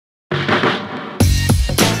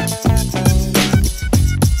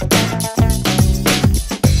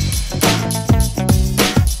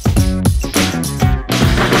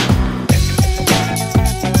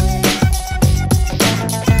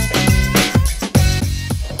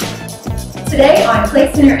Today on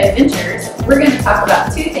Play Center Adventures, we're going to talk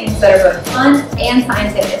about two things that are both fun and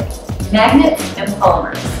scientific: magnets and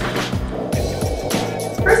polymers.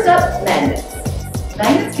 First up, magnets.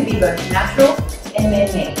 Magnets can be both natural and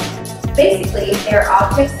man-made. Basically, they are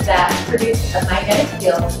objects that produce a magnetic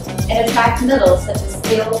field and attract metals such as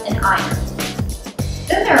steel and iron.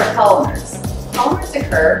 Then there are polymers. Polymers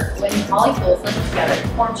occur when molecules link together to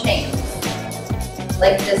form chains,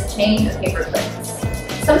 like this chain of paper clips.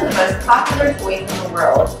 Some of the most popular toys in the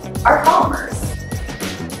world are polymers.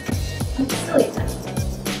 Like silly things.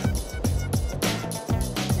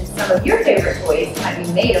 And some of your favorite toys might be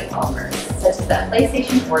made of polymers, such as that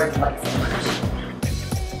PlayStation 4 you like so much.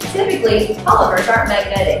 Typically, polymers aren't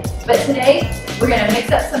magnetic, but today we're going to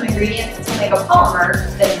mix up some ingredients to make a polymer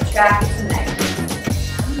that is attracted to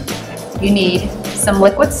magnets. You need some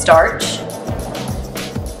liquid starch,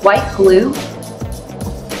 white glue,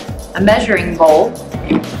 a measuring bowl,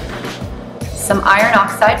 some iron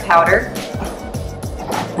oxide powder,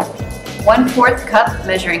 1/4 cup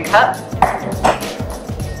measuring cup,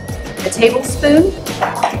 a tablespoon,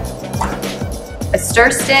 a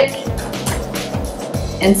stir stick,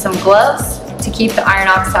 and some gloves to keep the iron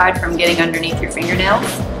oxide from getting underneath your fingernails.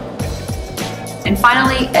 And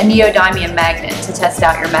finally, a neodymium magnet to test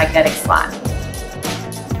out your magnetic slime.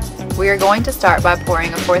 We are going to start by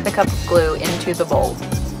pouring 1/4 cup of glue into the bowl.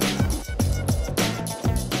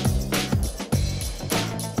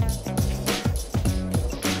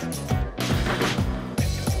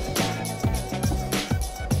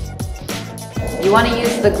 You want to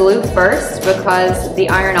use the glue first because the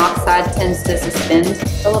iron oxide tends to suspend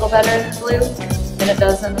a little better in the glue than it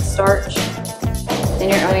does in the starch. Then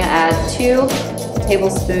you're going to add 2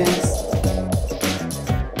 tablespoons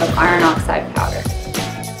of iron oxide powder.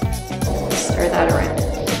 Stir that around.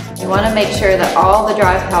 You want to make sure that all the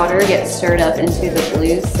dry powder gets stirred up into the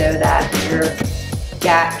glue so that your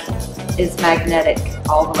GAC is magnetic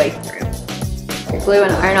all the way through. Your glue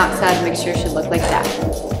and iron oxide mixture should look like that.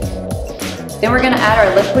 Then we're going to add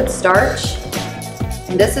our liquid starch,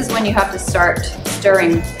 and this is when you have to start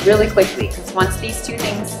stirring really quickly, because once these two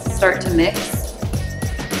things start to mix,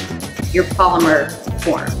 your polymer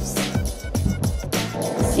forms.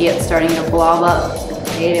 See it starting to blob up and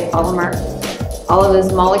create a polymer. All of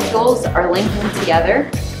those molecules are linking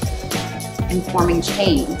together and forming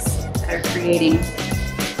chains that are creating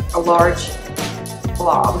a large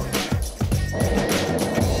blob.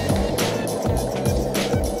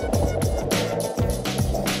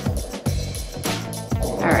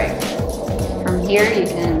 Alright, from here you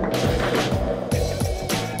can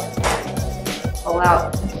pull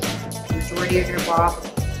out the majority of your blob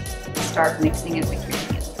and start mixing it with your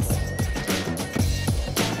hands.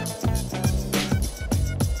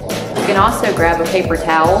 You can also grab a paper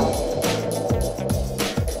towel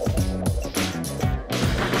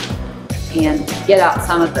and get out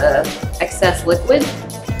some of the excess liquid.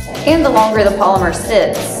 And the longer the polymer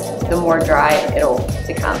sits, the more dry it'll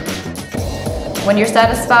become. When you're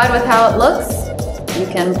satisfied with how it looks, you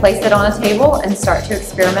can place it on a table and start to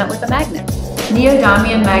experiment with the magnet.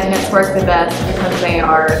 Neodymium magnets work the best because they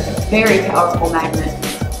are very powerful magnets.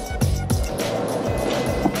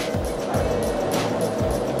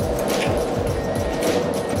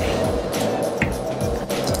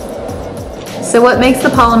 So what makes the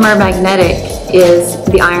polymer magnetic is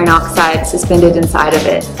the iron oxide suspended inside of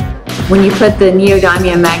it. When you put the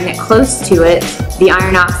neodymium magnet close to it, the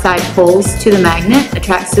iron oxide pulls to the magnet,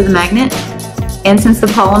 attracts to the magnet, and since the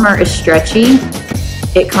polymer is stretchy,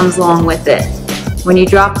 it comes along with it. When you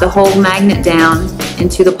drop the whole magnet down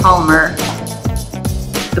into the polymer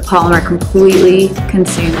completely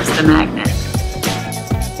consumes the magnet.